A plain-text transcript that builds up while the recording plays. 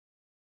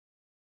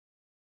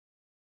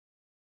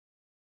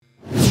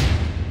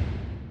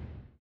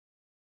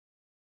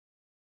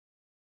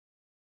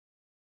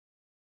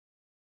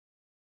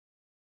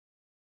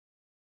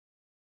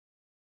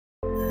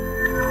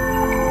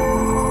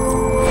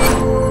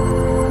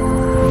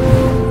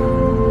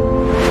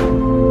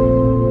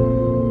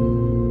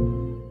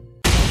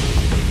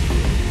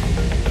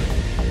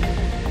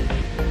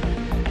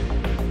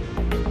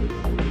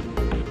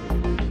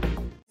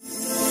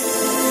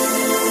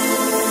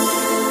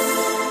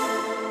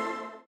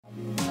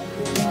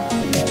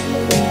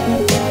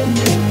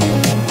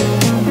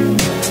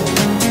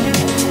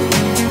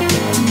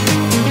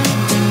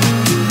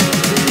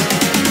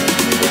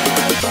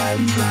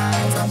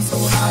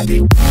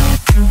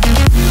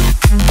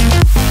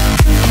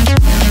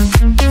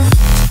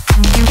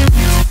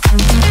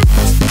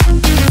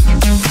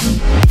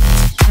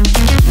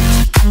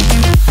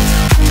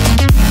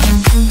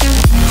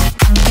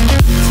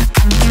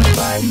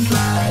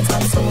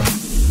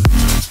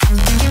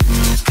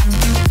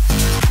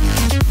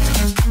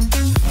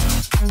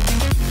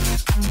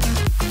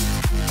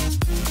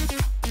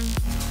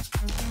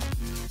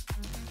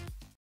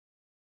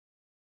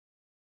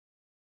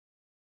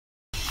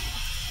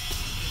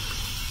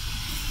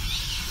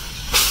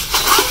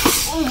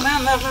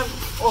ma'am.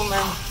 Oh,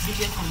 ma'am. Be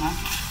careful, ma'am.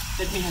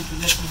 Let me help you.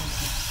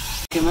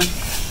 Okay, ma'am.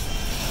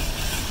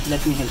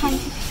 Let me help you.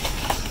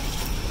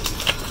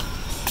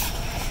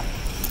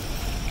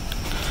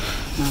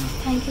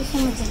 Thank you so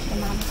much,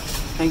 ma'am.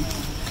 Thank you.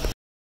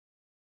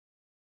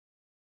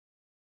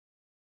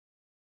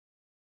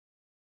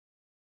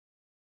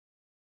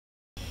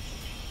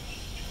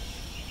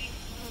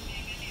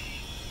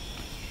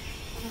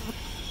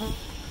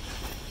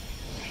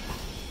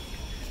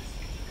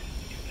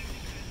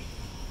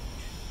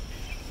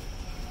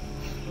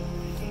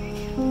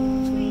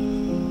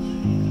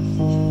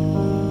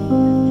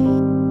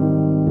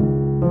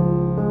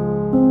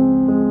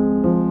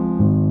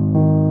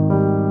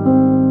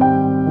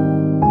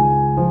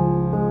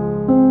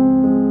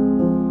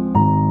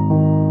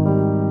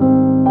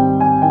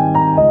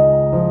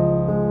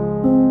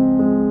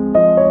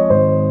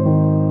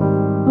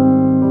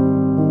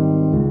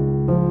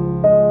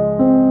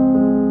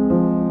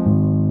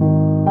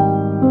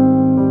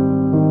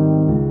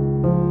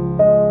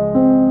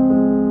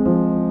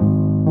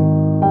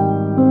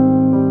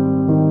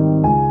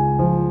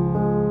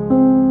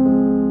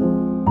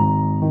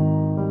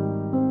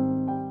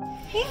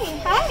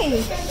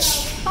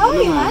 How are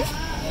you, man?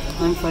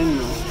 I'm fine,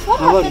 ma'am. What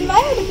happened?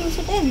 Why are you looking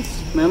so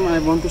tense? Ma'am, I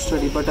want to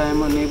study, but I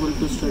am unable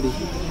to study.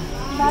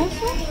 Why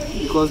so?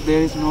 Because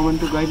there is no one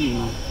to guide me,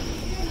 ma'am.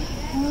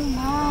 Oh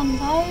man,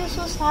 why are you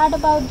so sad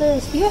about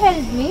this? You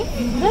helped me.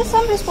 There's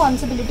some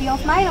responsibility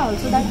of mine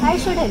also that I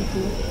should help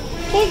you.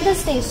 Take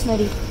this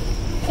stationery.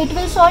 It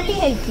will surely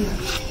help you.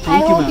 I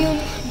hope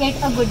you'll get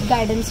a good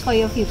guidance for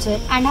your future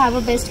and have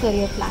a best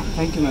career plan.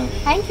 Thank you, ma'am.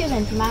 Thank you,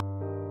 gentleman.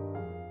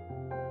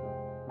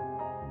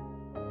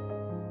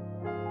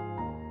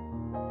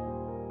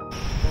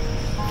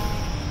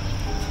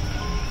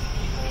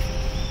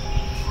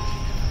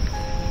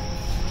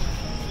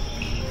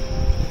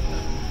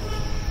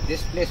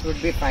 This place would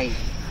be fine.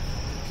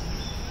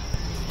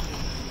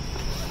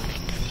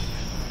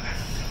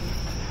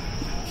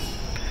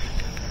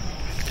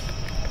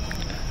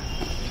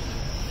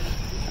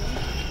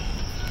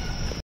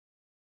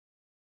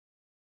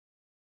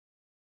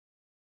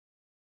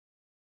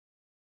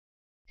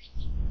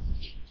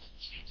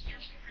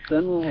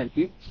 Sir, may I help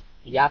you?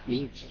 Yeah,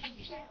 please.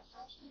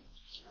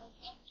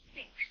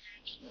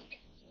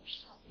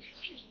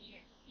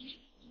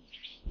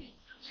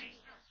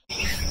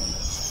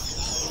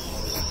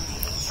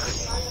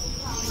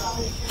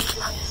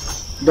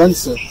 Done,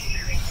 sir.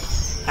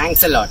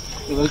 Thanks a lot.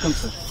 You're welcome,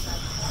 sir.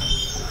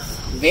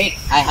 Wait,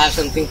 I have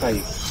something for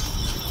you.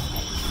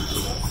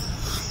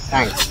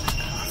 Thanks.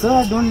 Sir,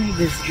 I don't need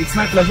this. It's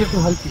my pleasure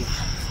to help you.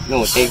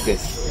 No, take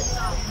this.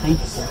 Thank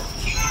you, sir.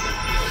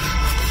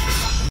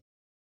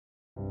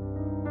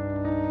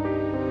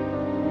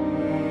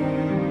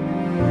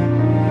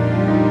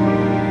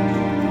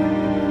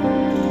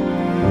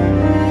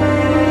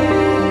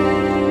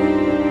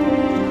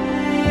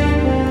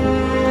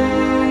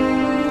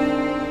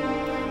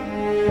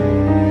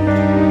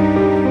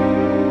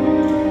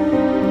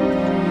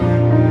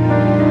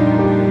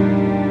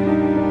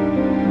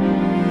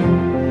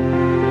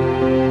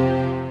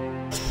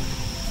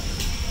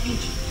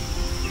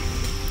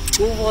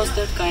 Who was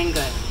that kind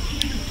guy?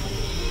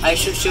 I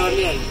should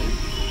surely help him.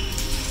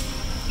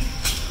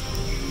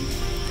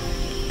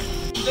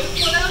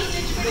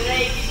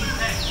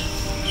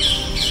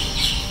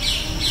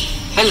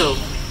 Hello,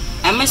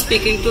 am I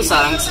speaking to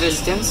Sarang's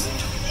residence?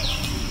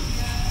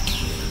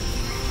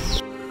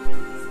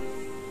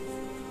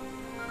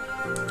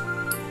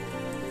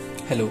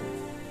 Hello.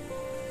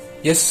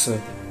 Yes, sir.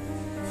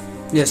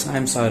 Yes, I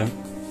am Sarang.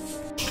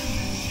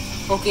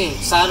 Okay,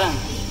 Sarang,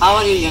 how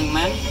are you, young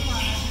man?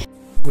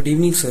 Good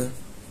evening, sir.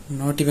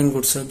 Not even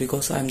good, sir,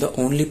 because I am the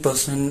only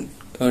person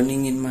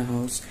earning in my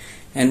house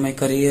and my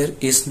career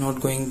is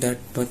not going that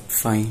but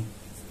fine.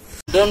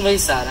 Don't worry,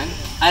 Sarang.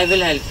 I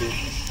will help you.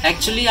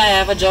 Actually, I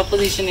have a job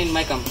position in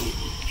my company.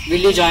 Will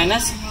you join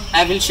us?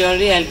 I will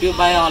surely help you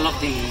by all of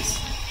the means.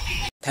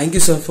 Thank you,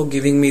 sir, for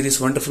giving me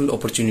this wonderful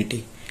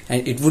opportunity,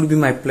 and it would be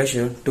my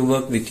pleasure to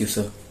work with you,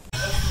 sir.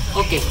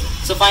 Okay,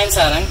 so fine,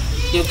 Sarang.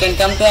 You can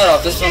come to our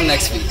office from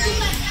next week.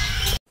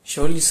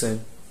 Surely, sir.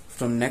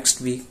 From next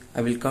week,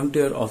 I will come to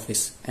your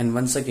office, and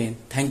once again,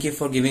 thank you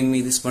for giving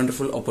me this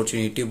wonderful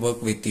opportunity to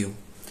work with you.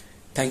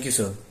 Thank you,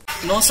 sir.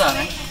 No,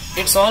 Sarang.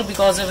 It's all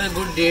because of your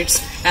good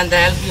deeds and the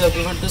help you have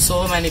given to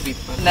so many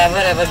people. Never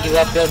ever give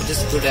up your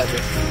this good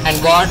habit,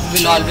 and God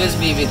will always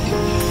be with you.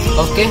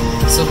 Okay?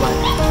 So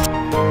bye.